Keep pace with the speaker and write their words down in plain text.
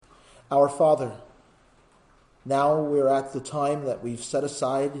Our Father, now we're at the time that we've set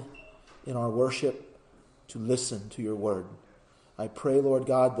aside in our worship to listen to your word. I pray, Lord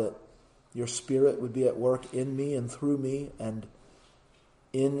God, that your Spirit would be at work in me and through me and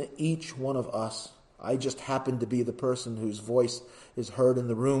in each one of us. I just happen to be the person whose voice is heard in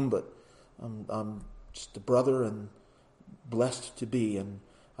the room, but I'm just a brother and blessed to be. And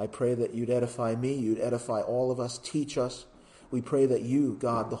I pray that you'd edify me, you'd edify all of us, teach us. We pray that you,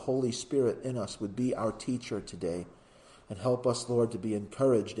 God, the Holy Spirit in us, would be our teacher today and help us, Lord, to be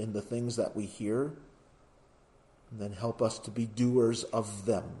encouraged in the things that we hear, and then help us to be doers of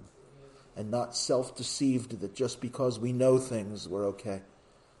them and not self-deceived that just because we know things, we're okay.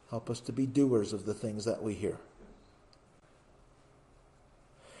 Help us to be doers of the things that we hear.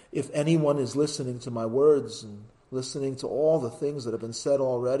 If anyone is listening to my words and listening to all the things that have been said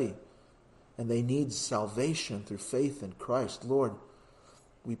already, and they need salvation through faith in Christ, Lord,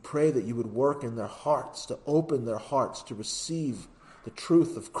 we pray that you would work in their hearts, to open their hearts to receive the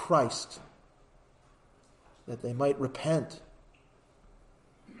truth of Christ, that they might repent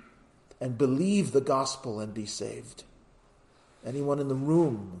and believe the gospel and be saved. Anyone in the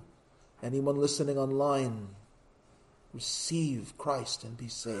room, anyone listening online, receive Christ and be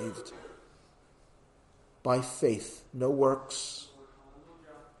saved. By faith, no works,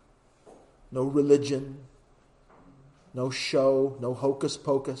 no religion, no show, no hocus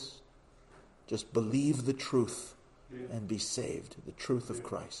pocus. Just believe the truth and be saved, the truth of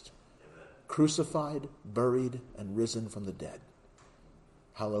Christ. Crucified, buried, and risen from the dead.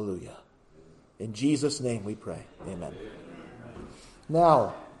 Hallelujah. In Jesus' name we pray. Amen.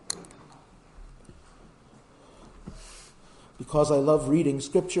 Now, because I love reading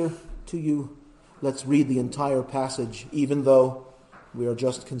Scripture to you, let's read the entire passage, even though we are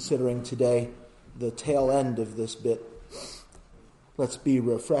just considering today the tail end of this bit. Let's be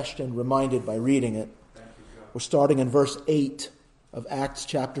refreshed and reminded by reading it. We're starting in verse 8 of Acts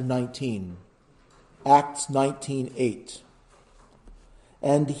chapter 19. Acts 19:8.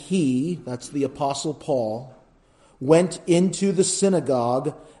 And he, that's the Apostle Paul, went into the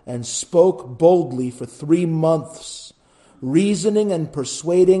synagogue and spoke boldly for 3 months, reasoning and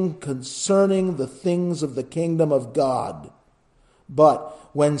persuading concerning the things of the kingdom of God.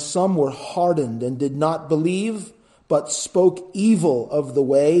 But when some were hardened and did not believe, but spoke evil of the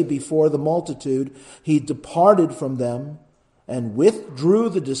way before the multitude, he departed from them and withdrew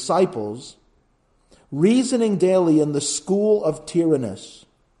the disciples, reasoning daily in the school of Tyrannus.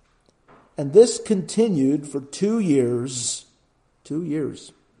 And this continued for 2 years. 2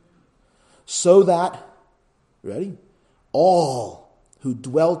 years. So that, ready? All who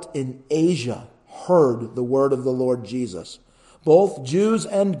dwelt in Asia heard the word of the Lord Jesus, both Jews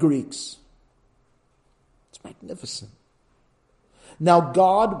and Greeks. It's magnificent. Now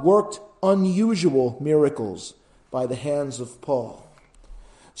God worked unusual miracles by the hands of Paul,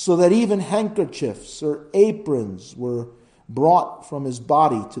 so that even handkerchiefs or aprons were brought from his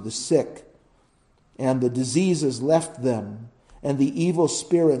body to the sick, and the diseases left them, and the evil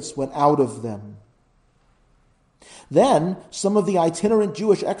spirits went out of them. Then some of the itinerant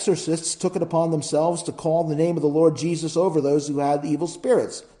Jewish exorcists took it upon themselves to call the name of the Lord Jesus over those who had evil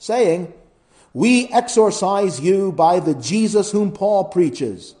spirits, saying, "We exorcise you by the Jesus whom Paul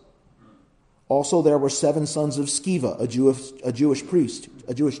preaches." Also there were 7 sons of Sceva, a Jewish priest,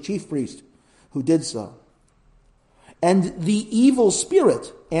 a Jewish chief priest, who did so. And the evil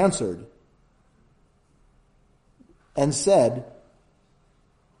spirit answered and said,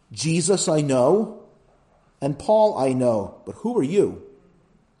 "Jesus I know, and Paul I know, but who are you?"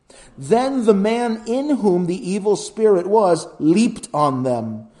 Then the man in whom the evil spirit was leaped on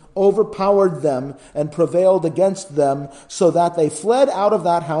them, overpowered them, and prevailed against them, so that they fled out of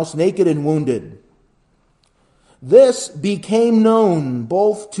that house naked and wounded. This became known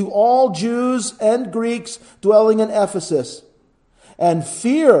both to all Jews and Greeks dwelling in Ephesus, and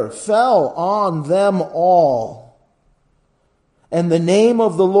fear fell on them all. And the name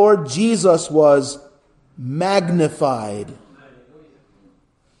of the Lord Jesus was magnified.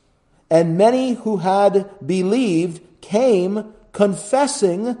 And many who had believed came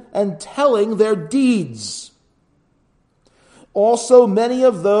confessing and telling their deeds. Also many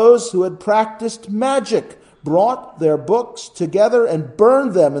of those who had practiced magic brought their books together and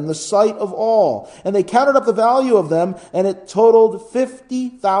burned them in the sight of all. And they counted up the value of them, and it totaled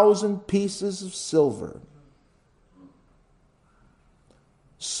 50,000 pieces of silver.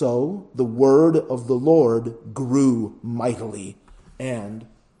 So the word of the Lord grew mightily and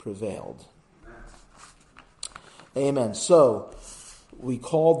prevailed. Amen. So we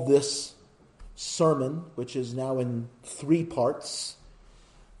called this sermon, which is now in 3 parts,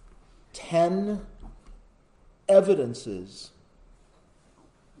 10 evidences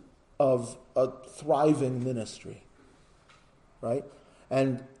of a thriving ministry, right?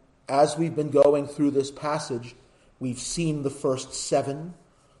 And as we've been going through this passage, we've seen the first 7.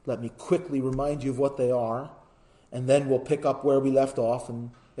 Let me quickly remind you of what they are, and then we'll pick up where we left off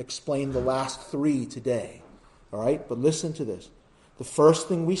and explain the last 3 today. All right? But listen to this. The first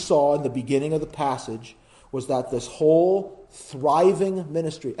thing we saw in the beginning of the passage was that this whole thriving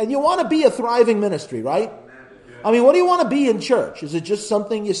ministry, and you want to be a thriving ministry, right? I mean, what do you want to be in church? Is it just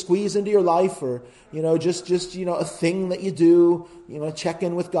something you squeeze into your life, or, just a thing that you do, check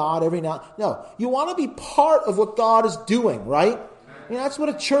in with God every now? No, you want to be part of what God is doing, right? I mean, that's what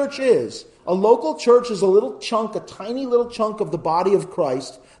a church is. A local church is a tiny little chunk of the body of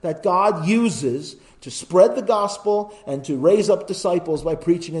Christ that God uses to spread the gospel and to raise up disciples by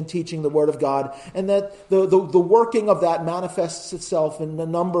preaching and teaching the Word of God. And that the working of that manifests itself in a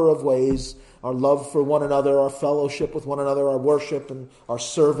number of ways. Our love for one another, our fellowship with one another, our worship and our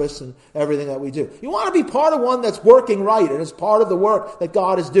service and everything that we do. You want to be part of one that's working right and is part of the work that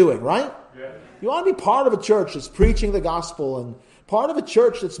God is doing, right? Yeah. You want to be part of a church that's preaching the gospel, and part of a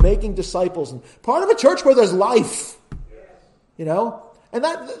church that's making disciples, and part of a church where there's life. And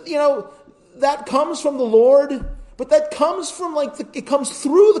that comes from the Lord, but that comes from it comes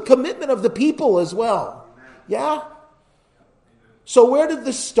through the commitment of the people as well. Yeah? So where did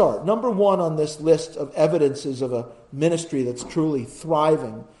this start? Number 1 on this list of evidences of a ministry that's truly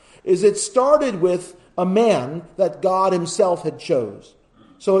thriving is it started with a man that God himself had chose.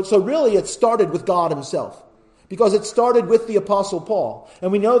 So really it started with God himself, because it started with the Apostle Paul.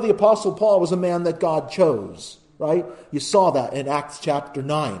 And we know the Apostle Paul was a man that God chose. Right? You saw that in Acts chapter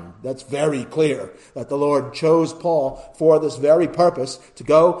 9. That's very clear that the Lord chose Paul for this very purpose, to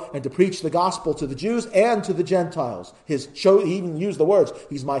go and to preach the gospel to the Jews and to the Gentiles. He even used the words,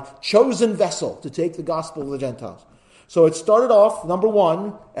 he's my chosen vessel to take the gospel to the Gentiles. So it started off, number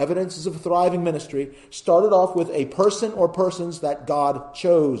 1, evidences of a thriving ministry, started off with a person or persons that God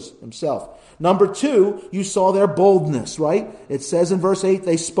chose himself. Number 2, you saw their boldness, right? It says in verse 8,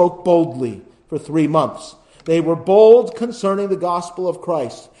 they spoke boldly for 3 months. They were bold concerning the gospel of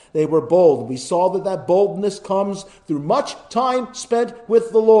Christ. They were bold. We saw that boldness comes through much time spent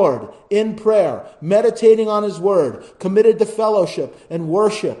with the Lord in prayer, meditating on His Word, committed to fellowship and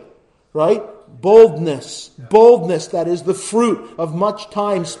worship, right? Boldness that is the fruit of much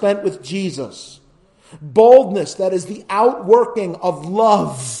time spent with Jesus. Boldness that is the outworking of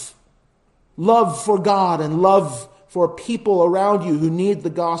love. Love for God and love for people around you who need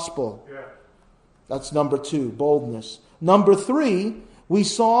the gospel. That's number 2, boldness. Number 3, we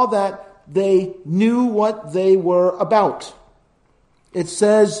saw that they knew what they were about. It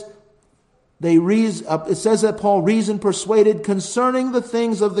says that Paul reasoned, persuaded concerning the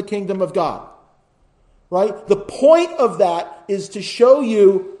things of the kingdom of God. Right? The point of that is to show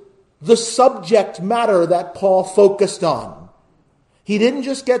you the subject matter that Paul focused on. He didn't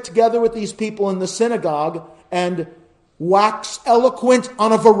just get together with these people in the synagogue and wax eloquent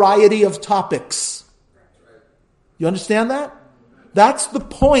on a variety of topics. You understand that? That's the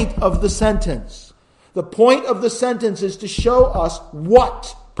point of the sentence. The point of the sentence is to show us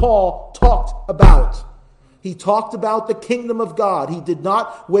what Paul talked about. He talked about the kingdom of God. He did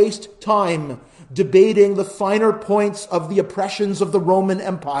not waste time debating the finer points of the oppressions of the Roman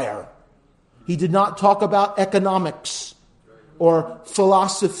Empire. He did not talk about economics or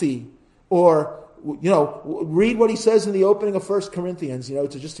philosophy or, read what he says in the opening of 1 Corinthians,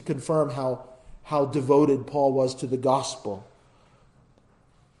 to confirm how devoted Paul was to the gospel.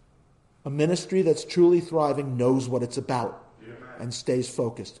 A ministry that's truly thriving knows what it's about and stays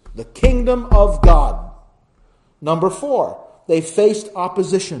focused. The kingdom of God. Number 4, they faced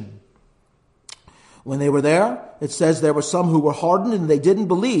opposition. When they were there, it says there were some who were hardened and they didn't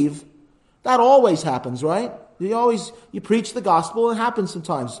believe. That always happens, right? You preach the gospel, it happens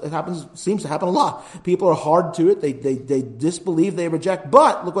sometimes. Seems to happen a lot. People are hard to it. They disbelieve, they reject.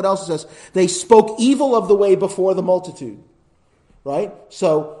 But, look what else it says. They spoke evil of the way before the multitude. Right?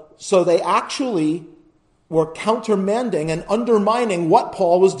 So they actually were countermanding and undermining what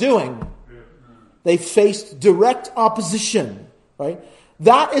Paul was doing. They faced direct opposition. Right?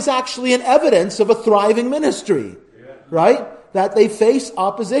 That is actually an evidence of a thriving ministry. Right? That they face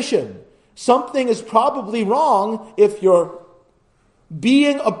opposition. Something is probably wrong if you're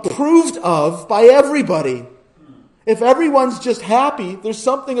being approved of by everybody. If everyone's just happy, there's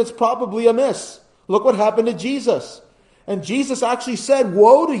something that's probably amiss. Look what happened to Jesus. And Jesus actually said,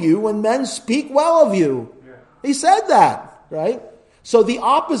 woe to you when men speak well of you. He said that, right? So the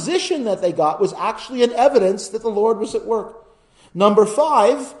opposition that they got was actually an evidence that the Lord was at work. Number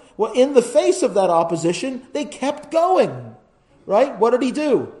 5 Well, in the face of that opposition, they kept going. Right? What did he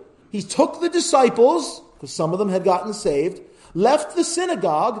do? He took the disciples, because some of them had gotten saved, left the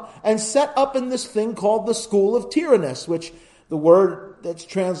synagogue, and set up in this thing called the School of Tyrannus, which the word that's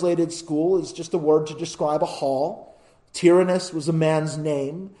translated school is just a word to describe a hall. Tyrannus was a man's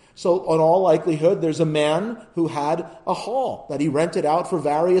name. So in all likelihood, there's a man who had a hall that he rented out for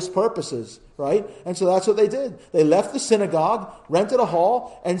various purposes, right? And so that's what they did. They left the synagogue, rented a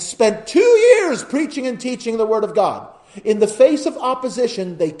hall, and spent 2 years preaching and teaching the Word of God. In the face of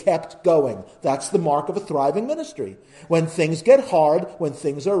opposition, they kept going. That's the mark of a thriving ministry. When things get hard, when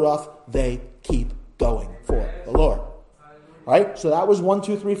things are rough, they keep going for the Lord. All right? So that was 1,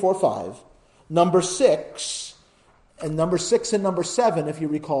 2, 3, 4, 5. Number 6 and number 7, if you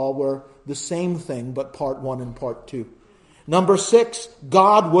recall, were the same thing, but part 1 and part 2. Number 6,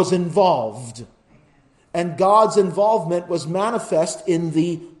 God was involved. And God's involvement was manifest in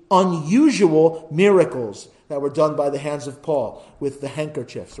the unusual miracles that were done by the hands of Paul with the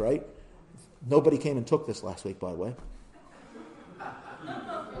handkerchiefs, right? Nobody came and took this last week, by the way.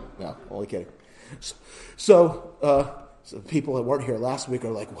 No, only kidding. So people that weren't here last week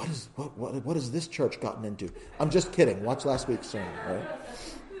are like, what has this church gotten into? I'm just kidding. Watch last week's sermon, right?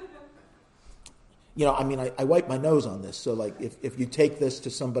 I wipe my nose on this, so like if you take this to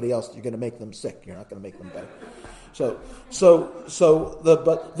somebody else, you're going to make them sick. You're not going to make them better.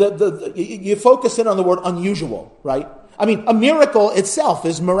 You focus in on the word unusual, right? I mean, a miracle itself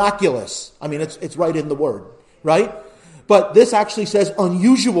is miraculous. I mean, it's right in the word, right? But this actually says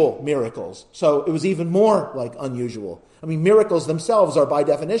unusual miracles. So it was even more like unusual. I mean, miracles themselves are by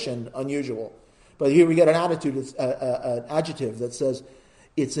definition unusual. But here we get an adjective that says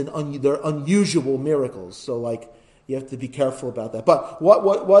they're unusual miracles. So like, you have to be careful about that. But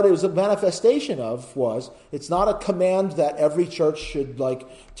what it was a manifestation of was, it's not a command that every church should like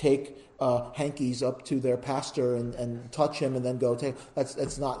take hankies up to their pastor and touch him and then go take.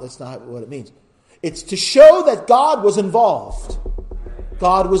 That's not what it means. It's to show that God was involved.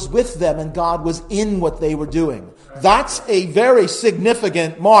 God was with them and God was in what they were doing. That's a very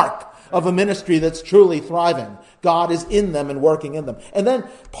significant mark of a ministry that's truly thriving. God is in them and working in them. And then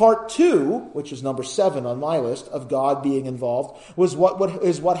part 2, which is number 7 on my list, of God being involved, was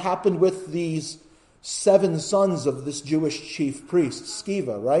what happened with these 7 sons of this Jewish chief priest,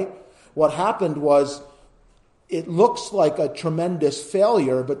 Sceva, right? What happened was, it looks like a tremendous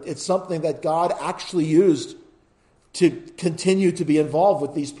failure, but it's something that God actually used to continue to be involved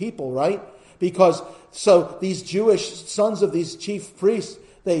with these people, right? Because, so these Jewish sons of these chief priests,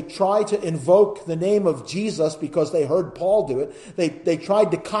 they tried to invoke the name of Jesus because they heard Paul do it. They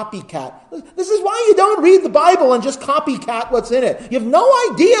tried to copycat. This is why you don't read the Bible and just copycat what's in it. You have no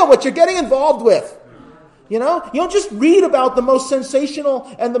idea what you're getting involved with. You don't just read about the most sensational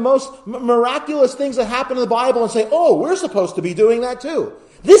and the most miraculous things that happen in the Bible and say, oh, we're supposed to be doing that too.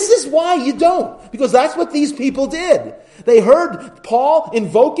 This is why you don't, because that's what these people did. They heard Paul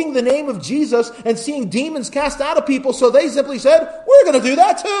invoking the name of Jesus and seeing demons cast out of people, so they simply said, we're going to do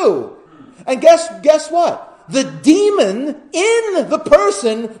that too. And guess what? The demon in the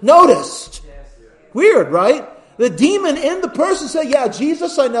person noticed. Weird, right? The demon in the person said, yeah,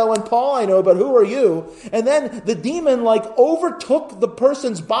 Jesus I know and Paul I know, but who are you? And then the demon overtook the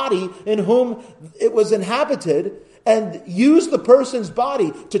person's body in whom it was inhabited and used the person's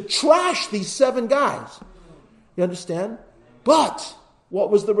body to trash these 7 guys. You understand? But what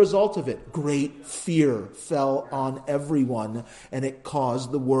was the result of it? Great fear fell on everyone, and it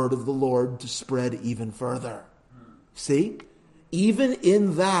caused the word of the Lord to spread even further. See? Even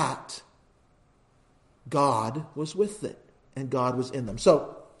in that, God was with it, and God was in them.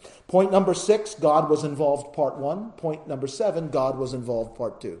 So, point number 6, God was involved, part 1. Point number 7, God was involved,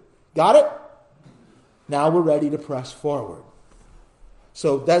 part 2. Got it? Now we're ready to press forward.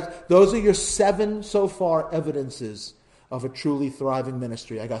 So those are your 7 so far evidences of a truly thriving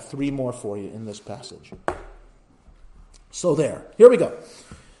ministry. I got 3 more for you in this passage. So here we go.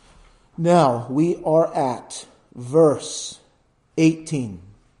 Now we are at verse 18.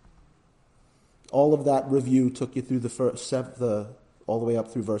 All of that review took you through all the way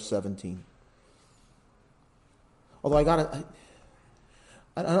up through verse 17. Although I don't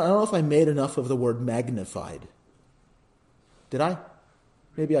know if I made enough of the word magnified. Did I?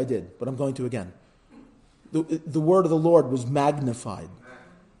 Maybe I did, but I'm going to again. The word of the Lord was magnified.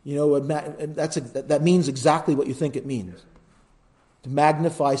 That means exactly what you think it means. To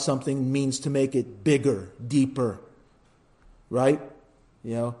magnify something means to make it bigger, deeper, right?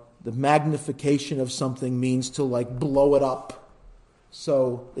 The magnification of something means to blow it up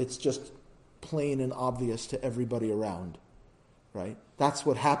so it's just plain and obvious to everybody around, right? That's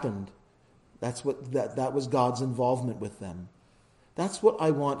what happened. That was God's involvement with them. That's what I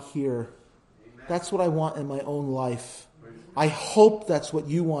want here. That's what I want in my own life. I hope that's what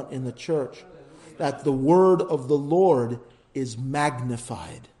you want in the church. That the word of the Lord is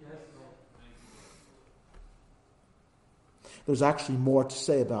magnified. There's actually more to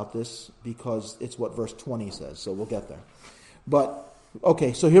say about this because it's what verse 20 says, so we'll get there. But,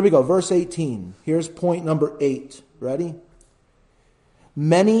 okay, so here we go. Verse 18. Here's point number 8. Ready?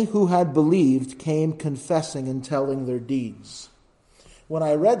 Many who had believed came confessing and telling their deeds. When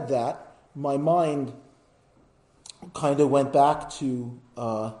I read that, my mind kind of went back to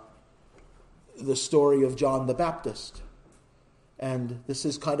the story of John the Baptist. And this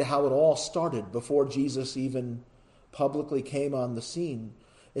is kind of how it all started before Jesus even publicly came on the scene.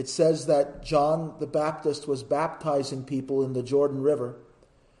 It says that John the Baptist was baptizing people in the Jordan River,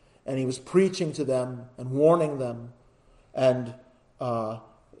 and he was preaching to them and warning them, and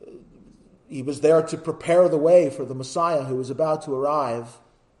he was there to prepare the way for the Messiah who was about to arrive.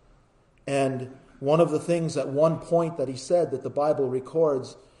 And one of the things at one point that he said that the Bible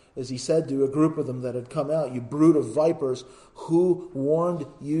records is he said to a group of them that had come out, "You brood of vipers, who warned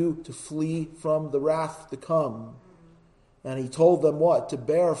you to flee from the wrath to come?" And he told them what? To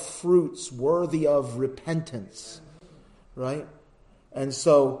bear fruits worthy of repentance. Right? And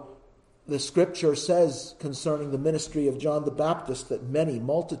so the scripture says concerning the ministry of John the Baptist that many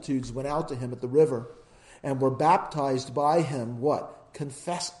multitudes went out to him at the river and were baptized by him, what?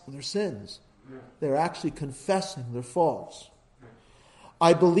 Confessing their sins. They're actually confessing their faults.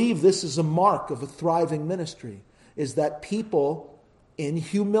 I believe this is a mark of a thriving ministry, is that people in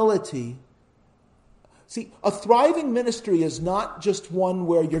humility. See, a thriving ministry is not just one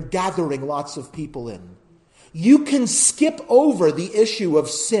where you're gathering lots of people in. You can skip over the issue of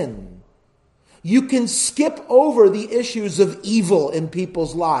sin. You can skip over the issues of evil in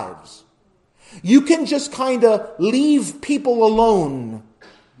people's lives. You can just kind of leave people alone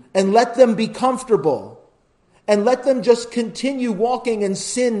and let them be comfortable and let them just continue walking in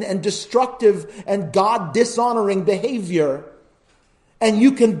sin and destructive and God-dishonoring behavior. And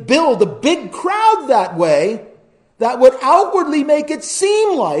you can build a big crowd that way that would outwardly make it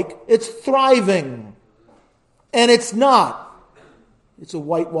seem like it's thriving. And it's not. It's a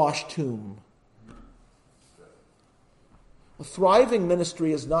whitewashed tomb. A thriving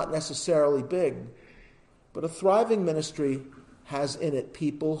ministry is not necessarily big, but a thriving ministry has in it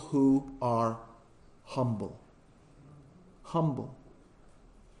people who are humble. Humble.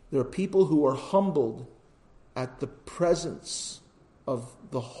 There are people who are humbled at the presence of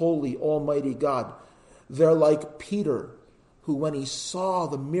the holy, almighty God. They're like Peter, who when he saw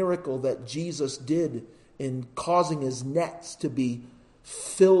the miracle that Jesus did in causing his nets to be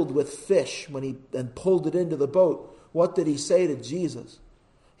filled with fish and pulled it into the boat, what did he say to Jesus?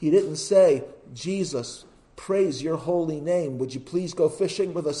 He didn't say, "Jesus, praise your holy name. Would you please go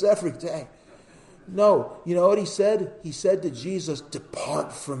fishing with us every day?" No, you know what he said? He said to Jesus,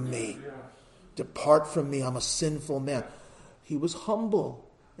 "Depart from me. Depart from me. I'm a sinful man." He was humble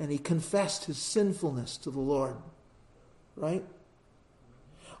and he confessed his sinfulness to the Lord. Right?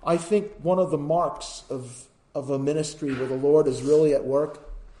 I think one of the marks of a ministry where the Lord is really at work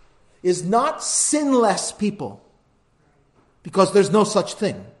is not sinless people. Because there's no such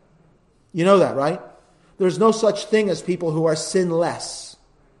thing. You know that, right? There's no such thing as people who are sinless.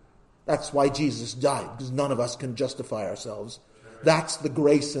 That's why Jesus died, because none of us can justify ourselves. That's the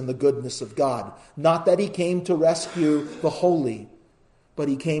grace and the goodness of God. Not that he came to rescue the holy, but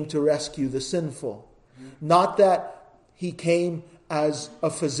he came to rescue the sinful. Not that he came as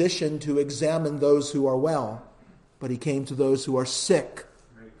a physician to examine those who are well, but he came to those who are sick.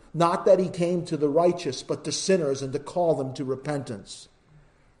 Not that he came to the righteous, but to sinners and to call them to repentance.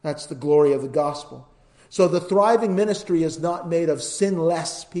 That's the glory of the gospel. So the thriving ministry is not made of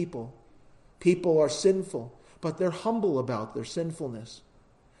sinless people. People are sinful, but they're humble about their sinfulness.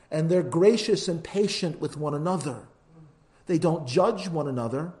 And they're gracious and patient with one another. They don't judge one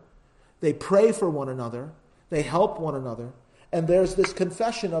another. They pray for one another. They help one another. And there's this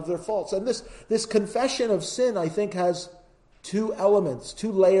confession of their faults. And this confession of sin, I think, has two elements,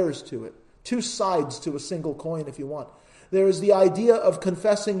 two layers to it, two sides to a single coin, if you want. There is the idea of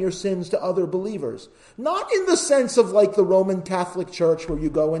confessing your sins to other believers. Not in the sense of like the Roman Catholic Church where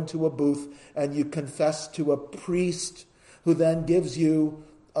you go into a booth and you confess to a priest who then gives you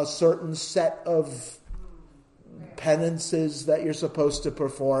a certain set of penances that you're supposed to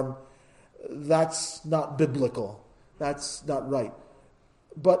perform. That's not biblical. That's not right.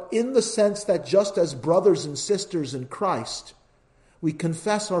 But in the sense that just as brothers and sisters in Christ, we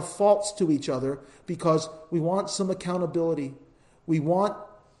confess our faults to each other because we want some accountability. We want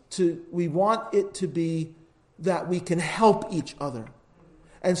it to be that we can help each other.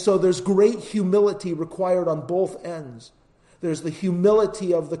 And so there's great humility required on both ends. There's the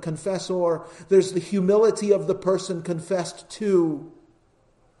humility of the confessor. There's the humility of the person confessed to.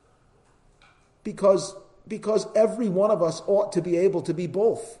 Because every one of us ought to be able to be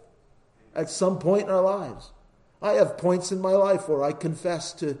both at some point in our lives. I have points in my life where I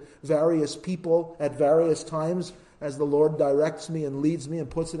confess to various people at various times as the Lord directs me and leads me and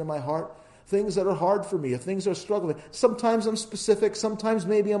puts it in my heart. Things that are hard for me, if things are struggling. Sometimes I'm specific, sometimes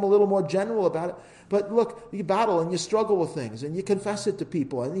maybe I'm a little more general about it. But look, you battle and you struggle with things and you confess it to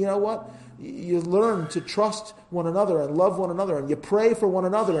people. And you know what? You learn to trust one another and love one another and you pray for one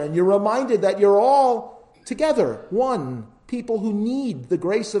another and you're reminded that you're all together, one, people who need the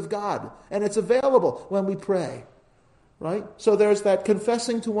grace of God. And it's available when we pray, right? So there's that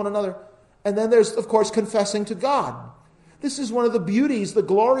confessing to one another. And then there's, of course, confessing to God. This is one of the beauties, the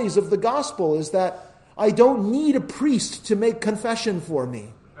glories of the gospel, is that I don't need a priest to make confession for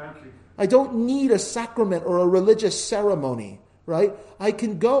me. I don't need a sacrament or a religious ceremony, right? I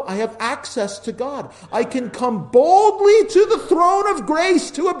can go, I have access to God. I can come boldly to the throne of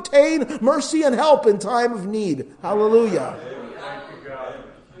grace to obtain mercy and help in time of need. Hallelujah.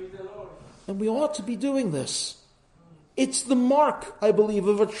 And we ought to be doing this. It's the mark, I believe,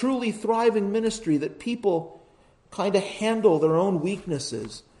 of a truly thriving ministry that people kind of handle their own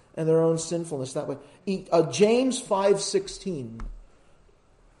weaknesses and their own sinfulness that way. James 5:16,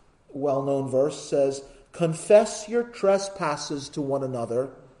 well-known verse, says, "Confess your trespasses to one another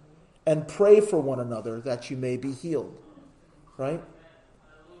and pray for one another that you may be healed." Right?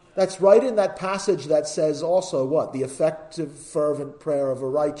 That's right in that passage that says also what? The effective, fervent prayer of a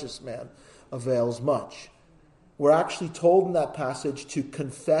righteous man avails much. We're actually told in that passage to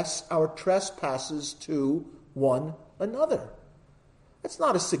confess our trespasses to one another. That's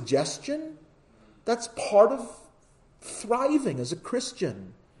not a suggestion. That's part of thriving as a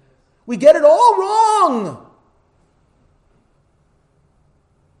Christian. We get it all wrong.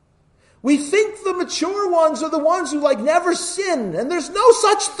 We think the mature ones are the ones who never sin, and there's no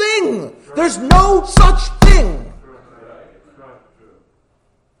such thing. There's no such thing.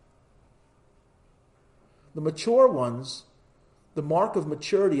 The mature ones, the mark of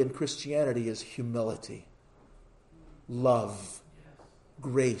maturity in Christianity is humility, love,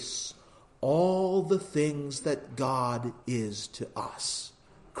 grace, all the things that God is to us.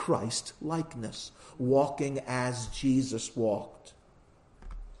 Christ likeness, walking as Jesus walked.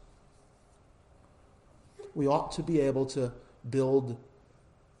 We ought to be able to build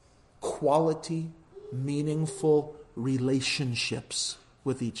quality, meaningful relationships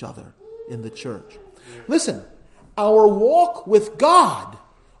with each other in the church. Listen, our walk with God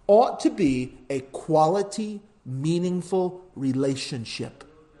ought to be a quality, meaningful relationship.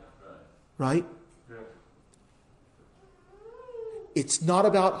 Right? It's not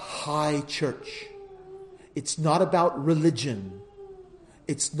about high church. It's not about religion.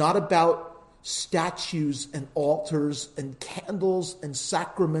 It's not about statues and altars and candles and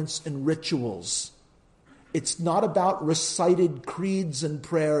sacraments and rituals. It's not about recited creeds and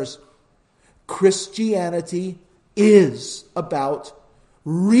prayers. Christianity is about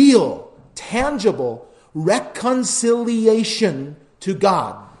real, tangible reconciliation to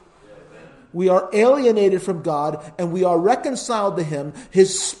God. We are alienated from God and we are reconciled to Him.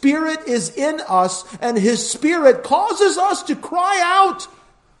 His Spirit is in us and His Spirit causes us to cry out,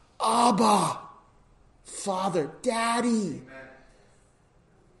 Abba, Father, Daddy.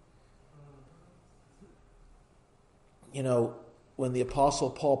 You know, when the Apostle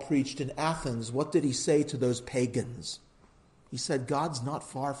Paul preached in Athens, what did he say to those pagans? He said, God's not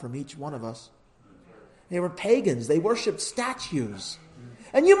far from each one of us. They were pagans. They worshipped statues.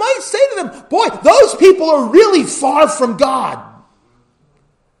 And you might say to them, boy, those people are really far from God.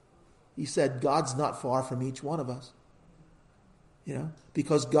 He said, God's not far from each one of us. You know,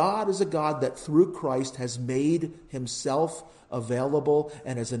 because God is a God that through Christ has made Himself available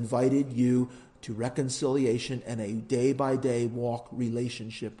and has invited you to reconciliation and a day-by-day walk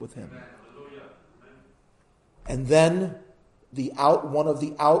relationship with Him. And then one of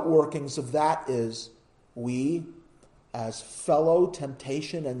the outworkings of that is we, as fellow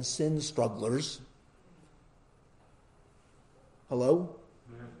temptation and sin strugglers, hello?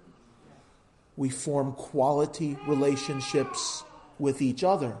 We form quality relationships with each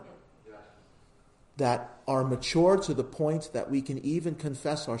other that are mature to the point that we can even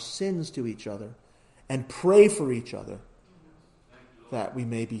confess our sins to each other and pray for each other that we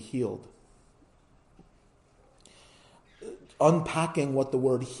may be healed. unpacking what the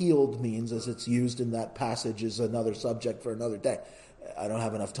word healed means as it's used in that passage is another subject for another day. I don't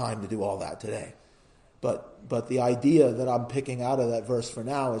have enough time to do all that today. But the idea that I'm picking out of that verse for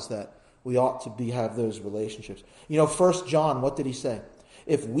now is that we ought to have those relationships. 1 John, what did he say?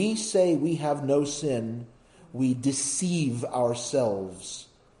 If we say we have no sin, we deceive ourselves,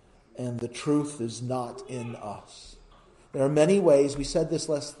 and the truth is not in us. There are many ways, we said this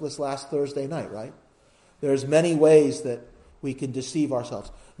last Thursday night, right? There's many ways that we can deceive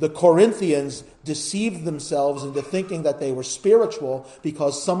ourselves. The Corinthians deceived themselves into thinking that they were spiritual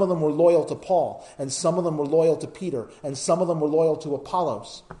because some of them were loyal to Paul, and some of them were loyal to Peter, and some of them were loyal to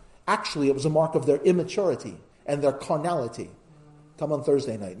Apollos. Actually, it was a mark of their immaturity and their carnality. Come on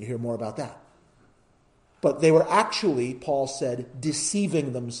Thursday night and you hear more about that. But they were actually, Paul said,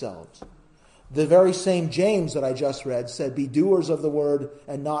 deceiving themselves. The very same James that I just read said, be doers of the word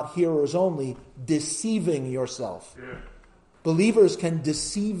and not hearers only, deceiving yourself. Yeah. Believers can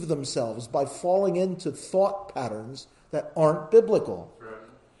deceive themselves by falling into thought patterns that aren't biblical. Right.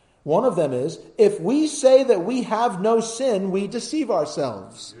 One of them is, if we say that we have no sin, we deceive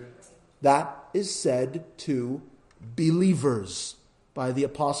ourselves. Yeah. That is said to believers by the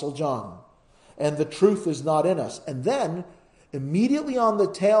Apostle John. And the truth is not in us. And then, immediately on the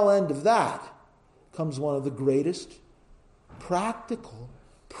tail end of that, comes one of the greatest practical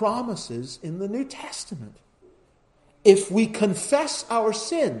promises in the New Testament. If we confess our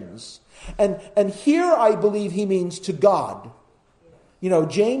sins, and here I believe he means to God.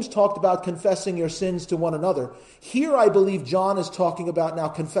 James talked about confessing your sins to one another. Here I believe John is talking about now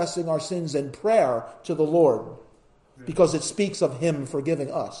confessing our sins in prayer to the Lord, because it speaks of him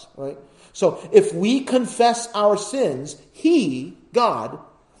forgiving us, right? So if we confess our sins, he, God,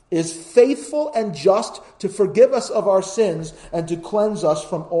 is faithful and just to forgive us of our sins and to cleanse us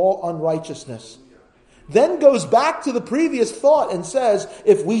from all unrighteousness. Then goes back to the previous thought and says,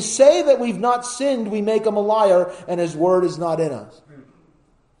 if we say that we've not sinned, we make him a liar and his word is not in us.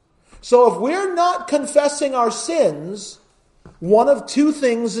 So if we're not confessing our sins, one of two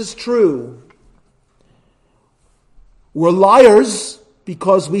things is true. We're liars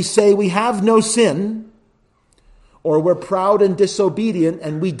because we say we have no sin, or we're proud and disobedient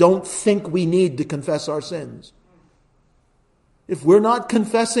and we don't think we need to confess our sins. If we're not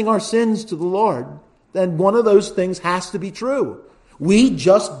confessing our sins to the Lord, then one of those things has to be true. We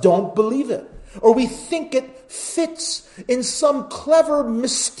just don't believe it. Or we think it fits in some clever,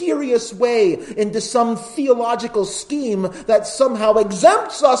 mysterious way into some theological scheme that somehow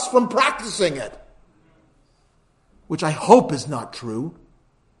exempts us from practicing it. Which I hope is not true.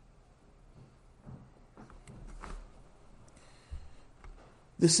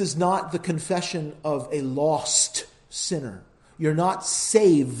 This is not the confession of a lost sinner. You're not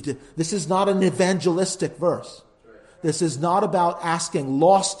saved. This is not an evangelistic verse. This is not about asking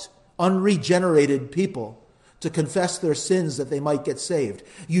lost, unregenerated people to confess their sins that they might get saved.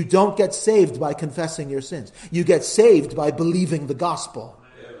 You don't get saved by confessing your sins. You get saved by believing the gospel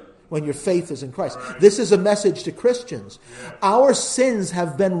when your faith is in Christ. This is a message to Christians. Our sins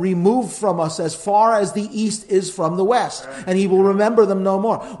have been removed from us as far as the east is from the west, and he will remember them no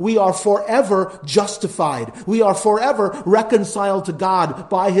more. We are forever justified. We are forever reconciled to God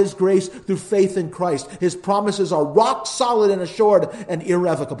by his grace through faith in Christ. His promises are rock solid and assured and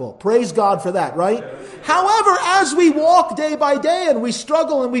irrevocable. Praise God for that, right? However, as we walk day by day and we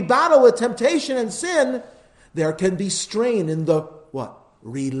struggle and we battle with temptation and sin, there can be strain in the what?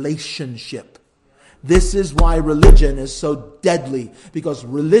 Relationship. This is why religion is so deadly, because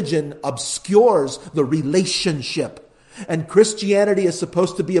religion obscures the relationship. And Christianity is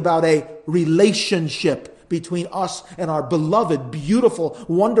supposed to be about a relationship between us and our beloved, beautiful,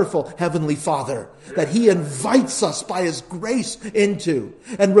 wonderful Heavenly Father that he invites us by his grace into.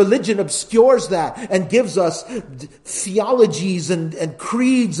 And religion obscures that and gives us theologies and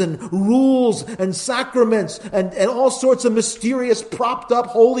creeds and rules and sacraments and all sorts of mysterious, propped up,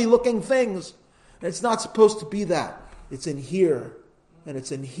 holy looking things. And it's not supposed to be that. It's in here and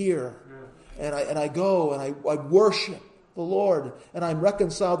it's in here. And I go and I worship the Lord, and I'm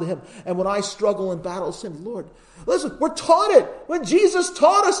reconciled to him. And when I struggle and battle sin, Lord, listen, we're taught it. When Jesus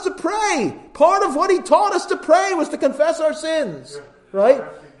taught us to pray, part of what he taught us to pray was to confess our sins, right?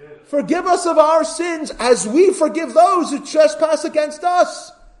 Forgive us of our sins as we forgive those who trespass against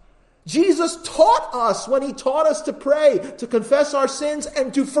us. Jesus taught us when he taught us to pray, to confess our sins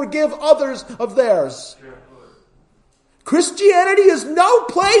and to forgive others of theirs. Christianity is no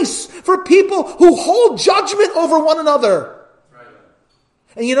place for people who hold judgment over one another. Right.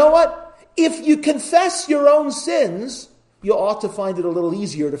 And you know what? If you confess your own sins, you ought to find it a little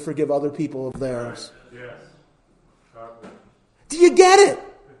easier to forgive other people of theirs. Yes. Do you get it?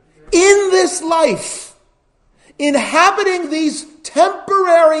 In this life, inhabiting these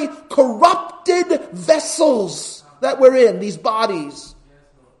temporary, corrupted vessels that we're in, these bodies,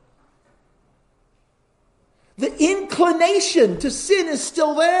 the inclination to sin is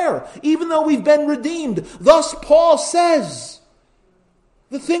still there, even though we've been redeemed. Thus, Paul says,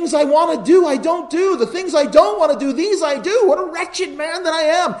 the things I want to do, I don't do. The things I don't want to do, these I do. What a wretched man that I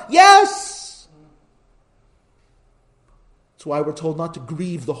am. Yes! That's why we're told not to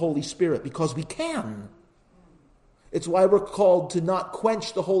grieve the Holy Spirit, because we can. It's why we're called to not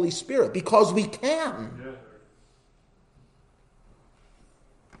quench the Holy Spirit, because we can.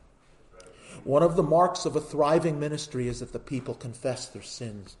 One of the marks of a thriving ministry is that the people confess their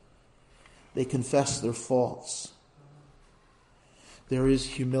sins. They confess their faults. There is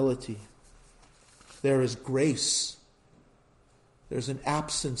humility. There is grace. There's an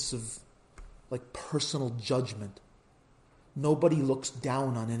absence of personal judgment. Nobody looks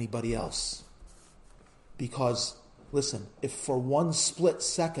down on anybody else. Because, listen, if for one split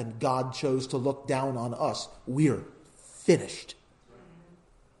second God chose to look down on us, we're finished.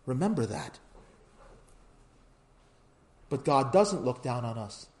 Remember that. But God doesn't look down on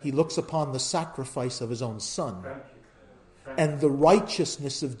us. He looks upon the sacrifice of his own Son. And the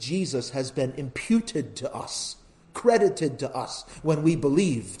righteousness of Jesus has been imputed to us, credited to us when we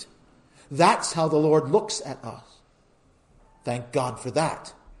believed. That's how the Lord looks at us. Thank God for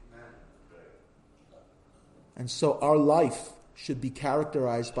that. And so our life should be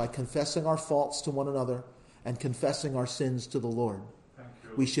characterized by confessing our faults to one another and confessing our sins to the Lord.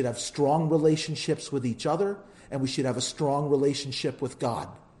 We should have strong relationships with each other, and we should have a strong relationship with God.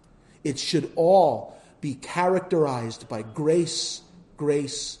 It should all be characterized by grace,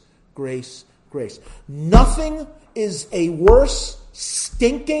 grace, grace, grace. Nothing is a worse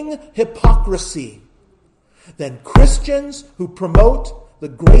stinking hypocrisy than Christians who promote the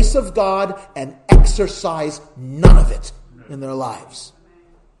grace of God and exercise none of it in their lives.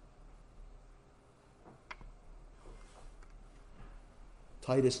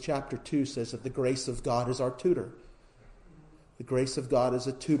 Titus chapter 2 says that the grace of God is our tutor. The grace of God is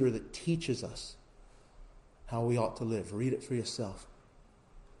a tutor that teaches us how we ought to live. Read it for yourself.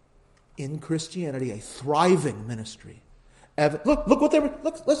 In Christianity, a thriving ministry. Look what they were.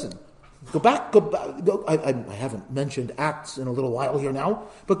 Listen. Go back. I haven't mentioned Acts in a little while here now,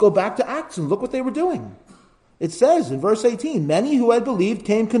 but go back to Acts and look what they were doing. It says in verse 18, many who had believed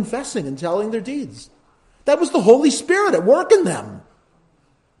came confessing and telling their deeds. That was the Holy Spirit at work in them.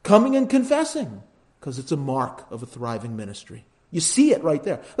 Coming and confessing, because it's a mark of a thriving ministry. You see it right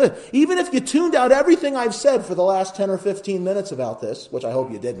there. Look, even if you tuned out everything I've said for the last 10 or 15 minutes about this, which I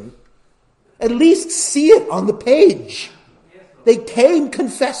hope you didn't, at least see it on the page. They came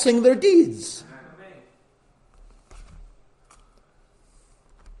confessing their deeds.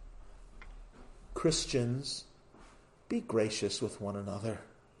 Christians, be gracious with one another.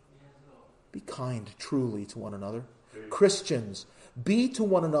 Be kind truly to one another. Christians, be to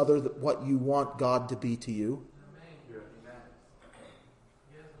one another what you want God to be to you.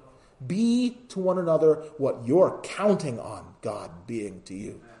 Be to one another what you're counting on God being to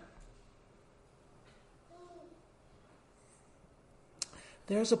you.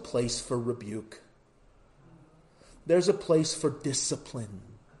 There's a place for rebuke. There's a place for discipline.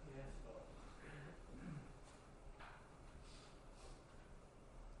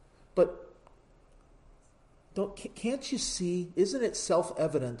 But can't you see, isn't it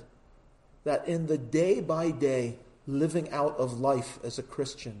self-evident that in the day-by-day living out of life as a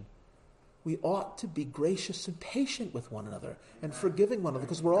Christian, we ought to be gracious and patient with one another and forgiving one another,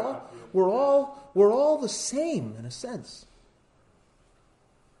 because we're all the same in a sense.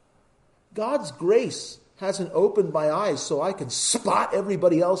 God's grace hasn't opened my eyes so I can spot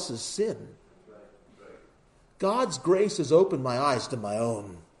everybody else's sin. God's grace has opened my eyes to my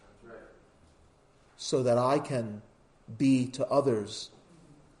own, so that I can be to others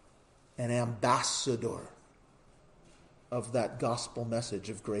an ambassador of that gospel message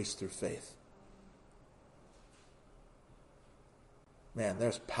of grace through faith. Man,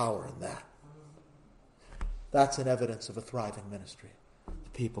 there's power in that. That's an evidence of a thriving ministry. The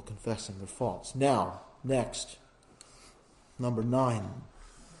people confessing their faults. Now, next, number 9,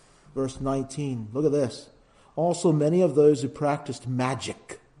 verse 19. Look at this. Also, many of those who practiced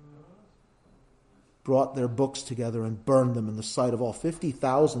magic brought their books together and burned them in the sight of all.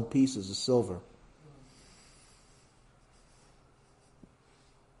 50,000 pieces of silver.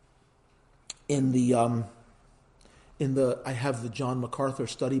 I have the John MacArthur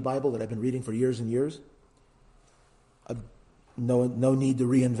Study Bible that I've been reading for years and years. No need to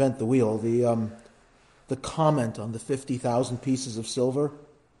reinvent the wheel. The The comment on the 50,000 pieces of silver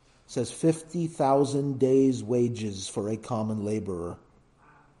says 50,000 days' wages for a common laborer.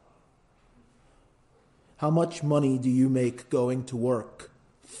 How much money do you make going to work?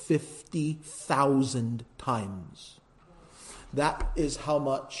 50,000 times. That is how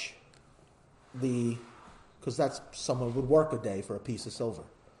much because that's someone would work a day for a piece of silver,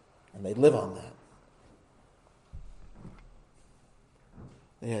 and they'd live on that.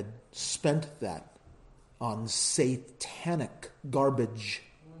 They had spent that on satanic garbage.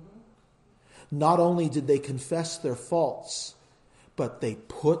 Not only did they confess their faults, but they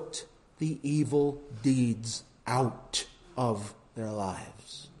put the evil deeds out of their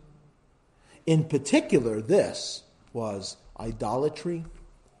lives. In particular, this was idolatry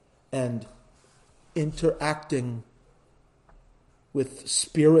and interacting with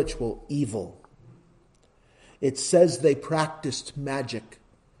spiritual evil. It says they practiced magic.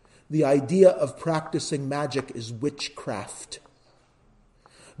 The idea of practicing magic is witchcraft.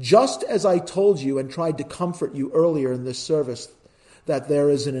 Just as I told you and tried to comfort you earlier in this service that there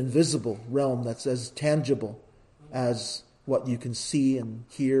is an invisible realm that's as tangible as what you can see and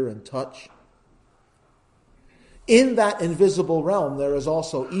hear and touch. In that invisible realm, there is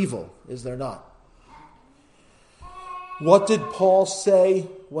also evil, is there not? What did Paul say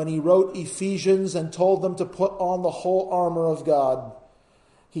when he wrote Ephesians and told them to put on the whole armor of God?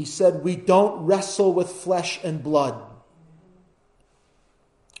 He said, we don't wrestle with flesh and blood.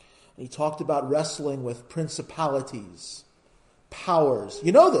 He talked about wrestling with principalities, powers.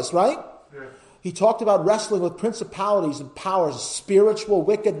 You know this, right? Yeah. He talked about wrestling with principalities and powers, spiritual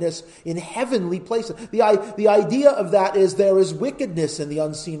wickedness in heavenly places. The idea of that is there is wickedness in the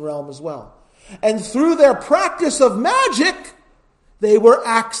unseen realm as well. And through their practice of magic, they were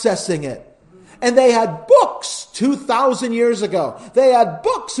accessing it. And they had books 2,000 years ago. They had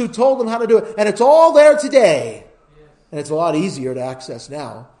books who told them how to do it. And it's all there today. And it's a lot easier to access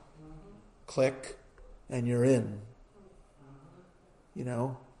now. Click, and you're in. You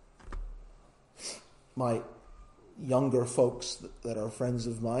know, my younger folks that are friends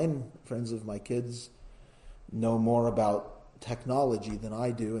of mine, friends of my kids, know more about technology than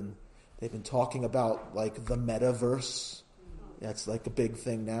I do, and they've been talking about like the metaverse. That's like a big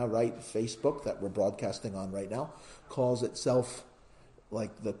thing now, right? Facebook that we're broadcasting on right now calls itself,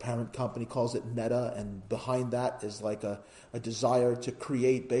 like the parent company calls it Meta, and behind that is like a desire to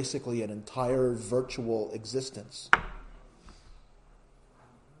create basically an entire virtual existence.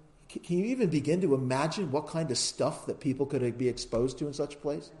 Can you even begin to imagine what kind of stuff that people could be exposed to in such a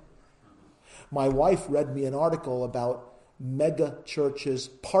place? My wife read me an article about mega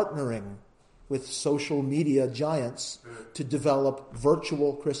churches partnering with social media giants to develop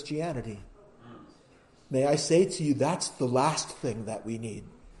virtual Christianity. May I say to you, that's the last thing that we need.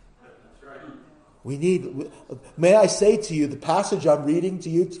 May I say to you, the passage I'm reading to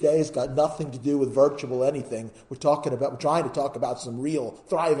you today has got nothing to do with virtual anything. We're trying to talk about some real,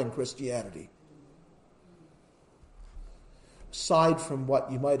 thriving Christianity. Aside from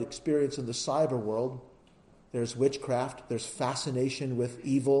what you might experience in the cyber world, there's witchcraft, there's fascination with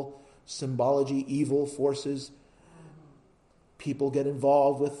evil symbology, evil forces. People get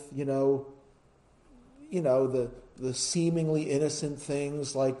involved with, the seemingly innocent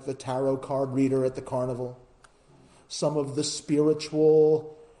things like the tarot card reader at the carnival. Some of the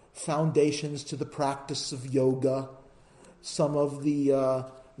spiritual foundations to the practice of yoga. Some of the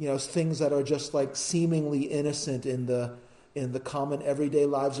things that are just like seemingly innocent in the common everyday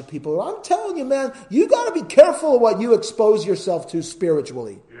lives of people. I'm telling you, man, you got to be careful of what you expose yourself to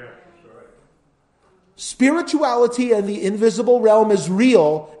spiritually. Yeah. Spirituality and the invisible realm is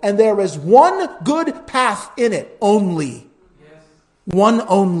real, and there is one good path in it only. Yes. One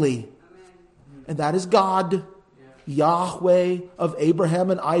only. Amen. And that is God, Yahweh of Abraham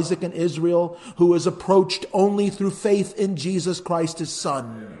and Isaac and Israel, who is approached only through faith in Jesus Christ, his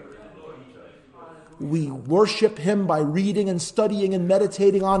Son. We worship him by reading and studying and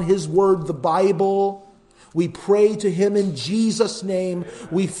meditating on his word, the Bible. We pray to him in Jesus' name.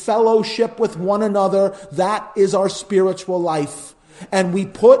 We fellowship with one another. That is our spiritual life. And we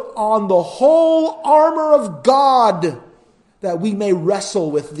put on the whole armor of God that we may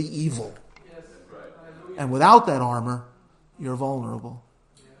wrestle with the evil. And without that armor, you're vulnerable.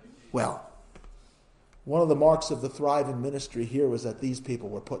 Well, one of the marks of the thriving ministry here was that these people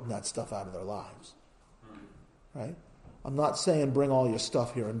were putting that stuff out of their lives. Right? I'm not saying bring all your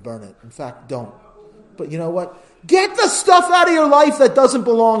stuff here and burn it. In fact, don't. But you know what? Get the stuff out of your life that doesn't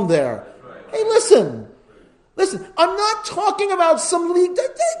belong there. Hey, listen. I'm not talking about some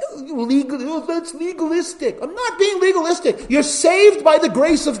that's legalistic. I'm not being legalistic. You're saved by the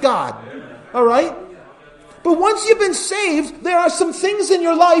grace of God. All right? But once you've been saved, there are some things in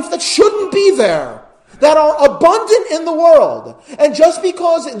your life that shouldn't be there, that are abundant in the world. And just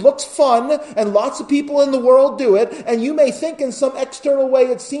because it looks fun and lots of people in the world do it, and you may think in some external way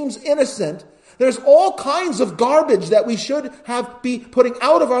it seems innocent, there's all kinds of garbage that we should be putting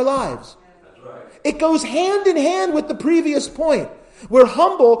out of our lives. It goes hand in hand with the previous point. We're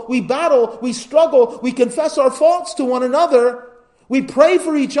humble, we battle, we struggle, we confess our faults to one another, we pray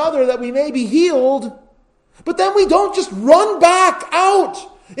for each other that we may be healed, but then we don't just run back out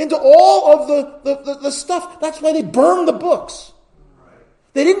into all of the stuff. That's why they burned the books.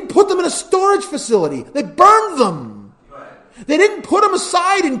 They didn't put them in a storage facility. They burned them. They didn't put them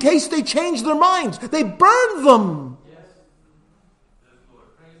aside in case they changed their minds. They burned them.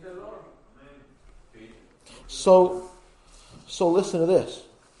 So listen to this.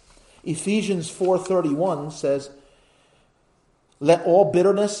 Ephesians 4:31 says, "Let all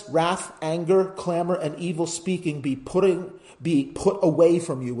bitterness, wrath, anger, clamor, and evil speaking be put away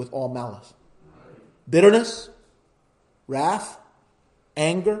from you with all malice." Bitterness, wrath,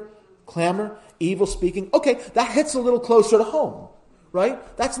 anger, clamor, evil speaking. Okay, that hits a little closer to home, right?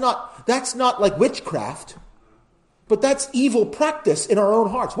 That's not like witchcraft, but that's evil practice in our own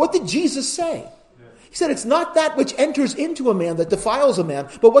hearts. What did Jesus say? He said it's not that which enters into a man that defiles a man,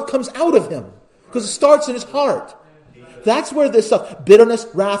 but what comes out of him, because it starts in his heart. That's where this stuff, bitterness,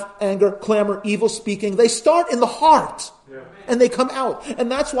 wrath, anger, clamor, evil speaking, they start in the heart and they come out. And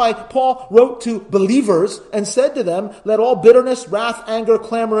that's why Paul wrote to believers and said to them, "Let all bitterness, wrath, anger,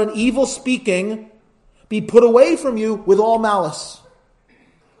 clamor, and evil speaking be put away from you with all malice."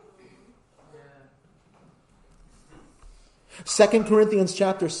 2 Corinthians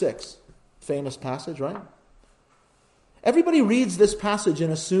chapter 6, famous passage, right? Everybody reads this passage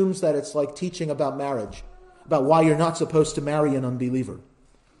and assumes that it's like teaching about marriage, about why you're not supposed to marry an unbeliever.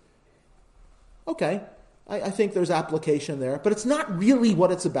 Okay, I think there's application there, but it's not really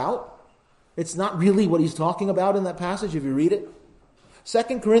what it's about. It's not really what he's talking about in that passage if you read it.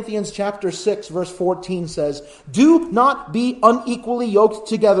 2 Corinthians chapter 6 verse 14 says, "Do not be unequally yoked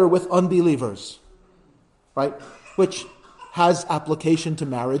together with unbelievers." Right? Which has application to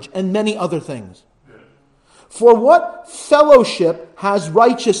marriage and many other things. "For what fellowship has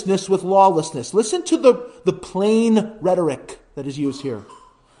righteousness with lawlessness?" Listen to the plain rhetoric that is used here.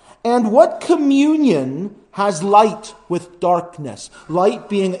 "And what communion has light with darkness?" Light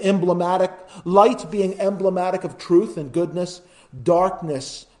being emblematic of truth and goodness,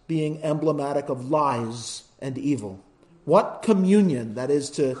 darkness being emblematic of lies and evil. What communion, that is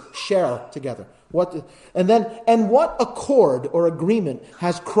to share together. And what accord or agreement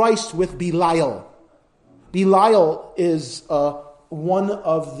has Christ with Belial? Belial is one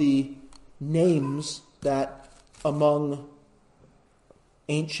of the names that among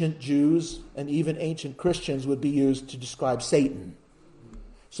ancient Jews and even ancient Christians would be used to describe Satan.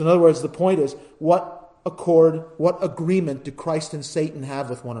 So in other words, the point is, what accord, what agreement do Christ and Satan have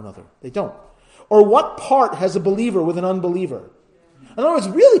with one another? They don't. Or what part has a believer with an unbeliever? In other words,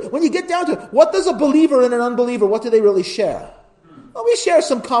 really, when you get down to it, what does a believer and an unbeliever, what do they really share? Well, we share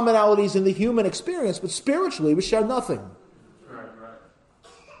some commonalities in the human experience, but spiritually we share nothing.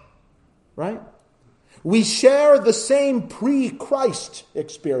 Right? We share the same pre-Christ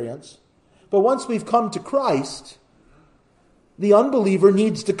experience, but once we've come to Christ, the unbeliever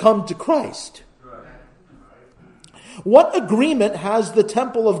needs to come to Christ. What agreement has the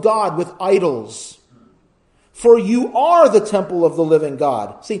temple of God with idols? For you are the temple of the living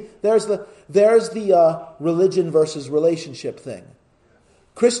God. See, there's the religion versus relationship thing.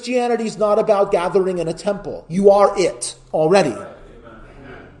 Christianity is not about gathering in a temple. You are it already.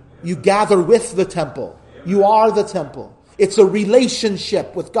 You gather with the temple. You are the temple. It's a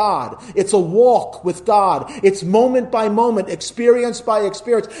relationship with God. It's a walk with God. It's moment by moment, experience by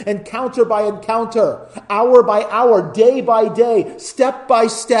experience, encounter by encounter, hour by hour, day by day, step by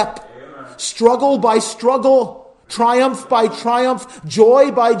step, struggle by struggle, triumph by triumph,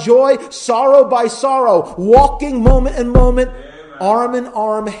 joy by joy, sorrow by sorrow, walking moment in moment, arm in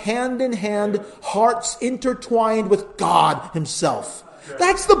arm, hand in hand, hearts intertwined with God Himself.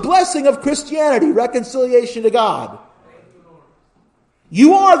 That's the blessing of Christianity, reconciliation to God.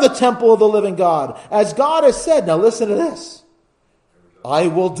 You are the temple of the living God. As God has said, now listen to this, I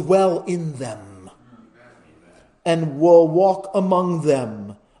will dwell in them and will walk among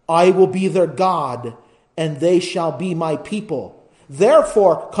them. I will be their God, and they shall be my people.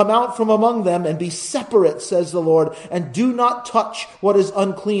 Therefore, come out from among them and be separate, says the Lord, and do not touch what is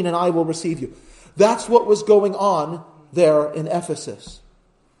unclean, and I will receive you. That's what was going on there in Ephesus.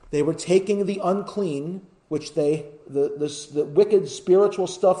 They were taking the unclean, which the wicked spiritual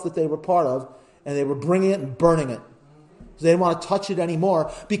stuff that they were part of, And they were bringing it and burning it. They didn't want to touch it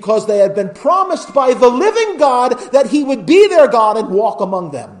anymore because they had been promised by the living God that he would be their God and walk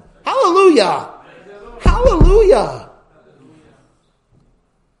among them. Hallelujah! Hallelujah!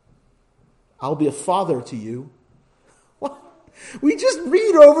 I'll be a father to you. What? We just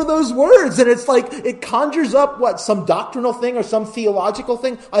read over those words and it's like it conjures up some doctrinal thing or some theological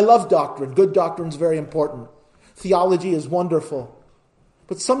thing. I love doctrine. Good doctrine is very important. Theology is wonderful.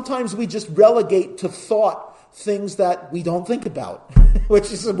 But sometimes we just relegate to thought things that we don't think about,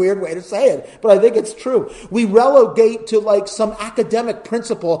 which is a weird way to say it, but I think it's true. We relegate to some academic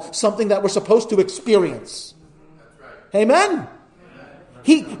principle, something that we're supposed to experience. Right. Amen?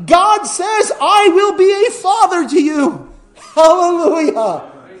 God says, I will be a father to you. Hallelujah.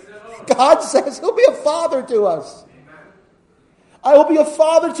 God says he'll be a father to us. I will be a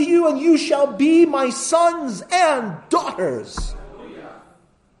father to you and you shall be my sons and daughters,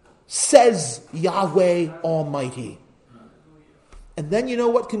 says Yahweh Almighty. And then you know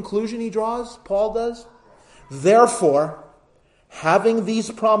what conclusion he draws? Paul does. Therefore, having these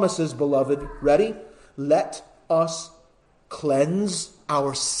promises, beloved, ready? Let us cleanse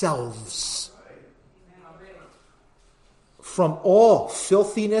ourselves from all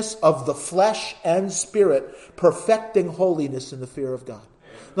filthiness of the flesh and spirit, perfecting holiness in the fear of God.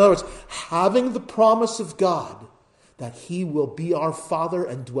 In other words, having the promise of God that he will be our Father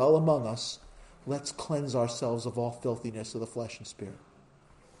and dwell among us, let's cleanse ourselves of all filthiness of the flesh and spirit.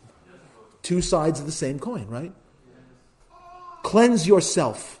 Two sides of the same coin, right? Cleanse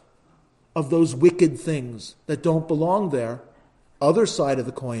yourself of those wicked things that don't belong there. Other side of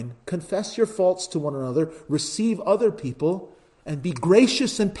the coin, confess your faults to one another, receive other people, and be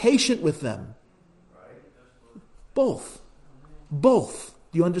gracious and patient with them. Both. Both.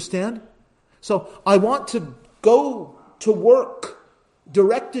 Do you understand? So I want to go to work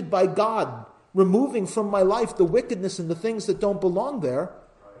directed by God, removing from my life the wickedness and the things that don't belong there.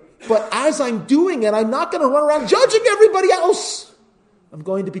 But as I'm doing it, I'm not going to run around judging everybody else. I'm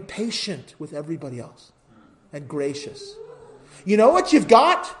going to be patient with everybody else and gracious. You know what you've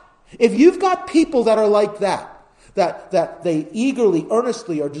got? If you've got people that are like that they eagerly,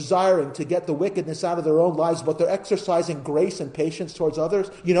 earnestly are desiring to get the wickedness out of their own lives, but they're exercising grace and patience towards others,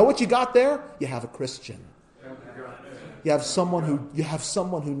 you know what you got there? You have a Christian. You have someone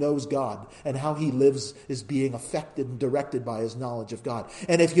who knows God and how he lives is being affected and directed by his knowledge of God.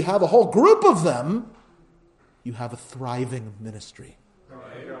 And if you have a whole group of them, you have a thriving ministry.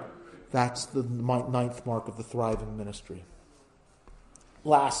 That's the ninth mark of the thriving ministry.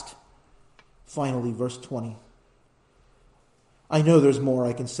 Finally, verse 20. I know there's more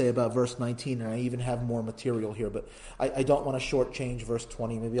I can say about verse 19, and I even have more material here, but I don't want to shortchange verse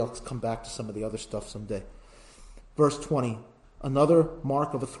 20. Maybe I'll come back to some of the other stuff someday. Verse 20, another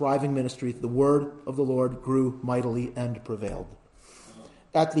mark of a thriving ministry, the word of the Lord grew mightily and prevailed.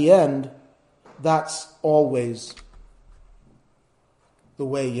 At the end, that's always the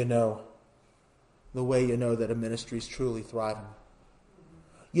way you know that a ministry is truly thriving.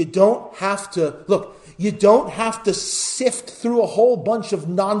 You don't have to sift through a whole bunch of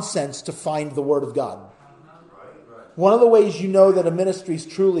nonsense to find the Word of God. One of the ways you know that a ministry is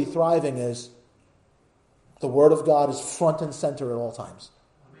truly thriving is the Word of God is front and center at all times.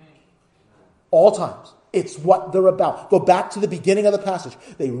 All times. It's what they're about. Go back to the beginning of the passage.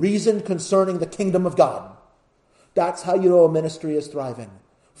 They reasoned concerning the kingdom of God. That's how you know a ministry is thriving.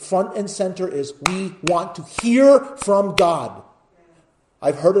 Front and center is we want to hear from God.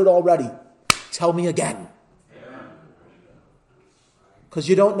 I've heard it already. Tell me again. Because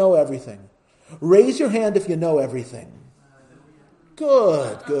you don't know everything. Raise your hand if you know everything.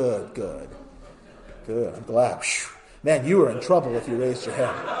 Good. I'm glad. Man, you were in trouble if you raised your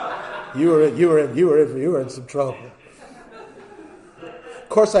hand. You were in some trouble. Of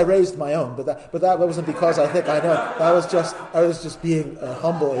course, I raised my own, but that wasn't because I think I know. I was just being a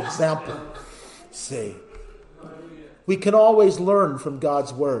humble example. See, we can always learn from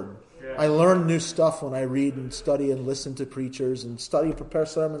God's word. I learn new stuff when I read and study and listen to preachers and study and prepare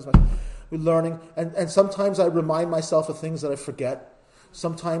sermons. We're learning, and sometimes I remind myself of things that I forget.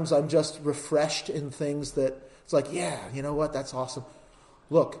 Sometimes I'm just refreshed in things that it's like, yeah, you know what? That's awesome.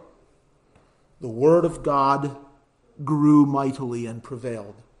 Look, the word of God grew mightily and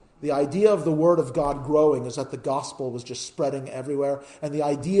prevailed. The idea of the word of God growing is that the gospel was just spreading everywhere. And the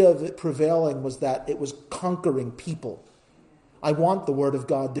idea of it prevailing was that it was conquering people. I want the word of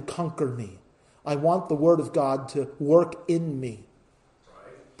God to conquer me. I want the word of God to work in me.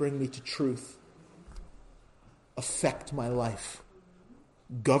 Bring me to truth. Affect my life.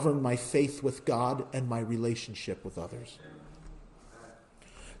 Govern my faith with God and my relationship with others.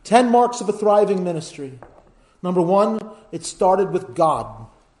 10 marks of a thriving ministry. Number 1, it started with God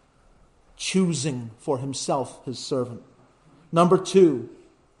choosing for himself his servant. Number 2,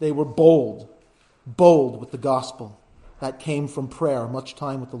 they were bold with the gospel. That came from prayer, much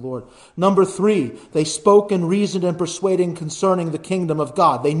time with the Lord. Number 3, they spoke and reasoned and persuading concerning the kingdom of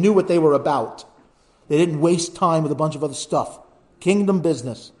God. They knew what they were about. They didn't waste time with a bunch of other stuff. Kingdom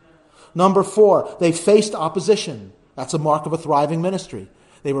business. Number 4, they faced opposition. That's a mark of a thriving ministry.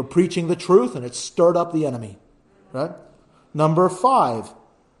 They were preaching the truth and it stirred up the enemy. Right? Number 5,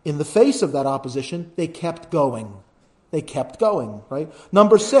 in the face of that opposition, they kept going. They kept going, right?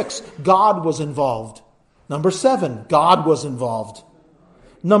 Number 6, God was involved. Number 7, God was involved.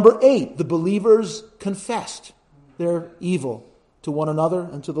 Number 8, the believers confessed their evil to one another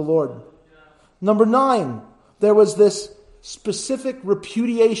and to the Lord. Number 9, there was this specific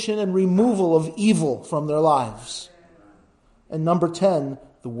repudiation and removal of evil from their lives. And number 10,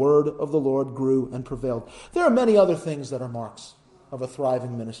 the word of the Lord grew and prevailed. There are many other things that are marks of a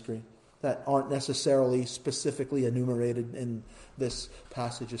thriving ministry that aren't necessarily specifically enumerated in this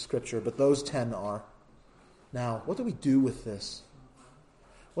passage of Scripture, but those 10 are. Now, what do we do with this?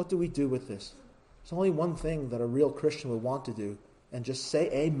 What do we do with this? There's only one thing that a real Christian would want to do, and just say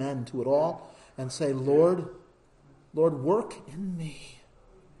amen to it all, and say, Lord, work in me,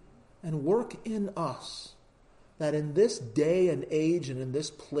 and work in us, that in this day and age, and in this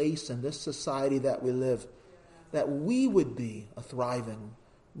place, and this society that we live, that we would be a thriving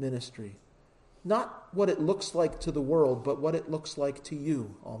ministry. Not what it looks like to the world, but what it looks like to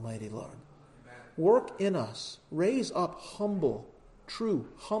you, Almighty Lord. Work in us. Raise up humble,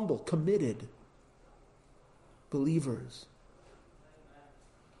 committed believers.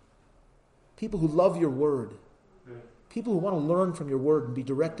 People who love your word. People who want to learn from your word and be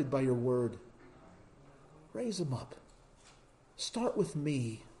directed by your word. Raise them up. Start with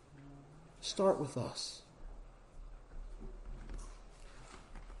me. Start with us.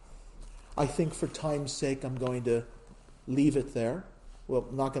 I think for time's sake I'm going to leave it there. Well,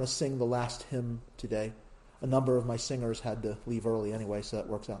 I'm not going to sing the last hymn today. A number of my singers had to leave early anyway, so that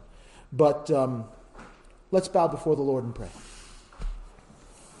works out. But let's bow before the Lord and pray.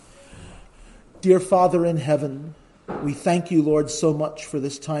 Dear Father in heaven, we thank you, Lord, so much for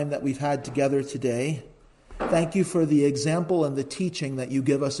this time that we've had together today. Thank you for the example and the teaching that you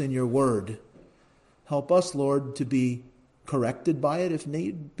give us in your word. Help us, Lord, to be corrected by it if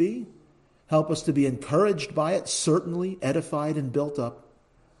need be. Help us to be encouraged by it, certainly edified and built up.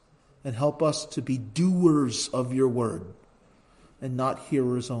 And help us to be doers of your word and not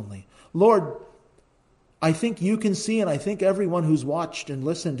hearers only. Lord, I think you can see, and I think everyone who's watched and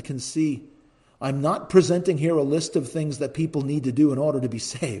listened can see, I'm not presenting here a list of things that people need to do in order to be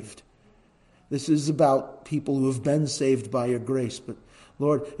saved. This is about people who have been saved by your grace. But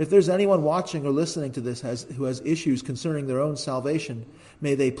Lord, if there's anyone watching or listening to this who has issues concerning their own salvation,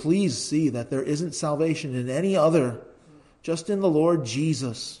 may they please see that there isn't salvation in any other, just in the Lord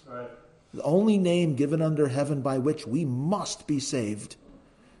Jesus. Right. The only name given under heaven by which we must be saved.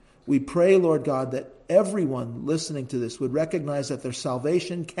 We pray, Lord God, that everyone listening to this would recognize that their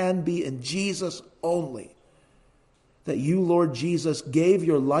salvation can be in Jesus only. That you, Lord Jesus, gave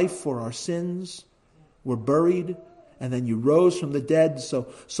your life for our sins, were buried, and then you rose from the dead. So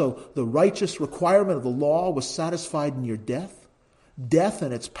the righteous requirement of the law was satisfied in your death. Death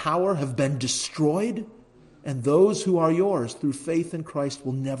and its power have been destroyed, and those who are yours through faith in Christ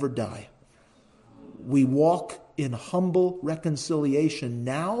will never die. We walk in humble reconciliation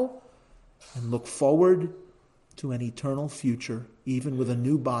now and look forward to an eternal future, even with a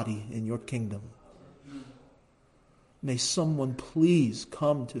new body in your kingdom. May someone please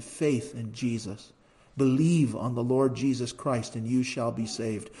come to faith in Jesus. Believe on the Lord Jesus Christ and you shall be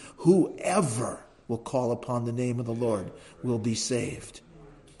saved. Whoever will call upon the name of the Lord will be saved.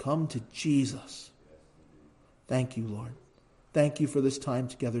 Come to Jesus. Thank you, Lord. Thank you for this time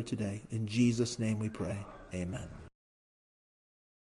together today. In Jesus' name we pray. Amen.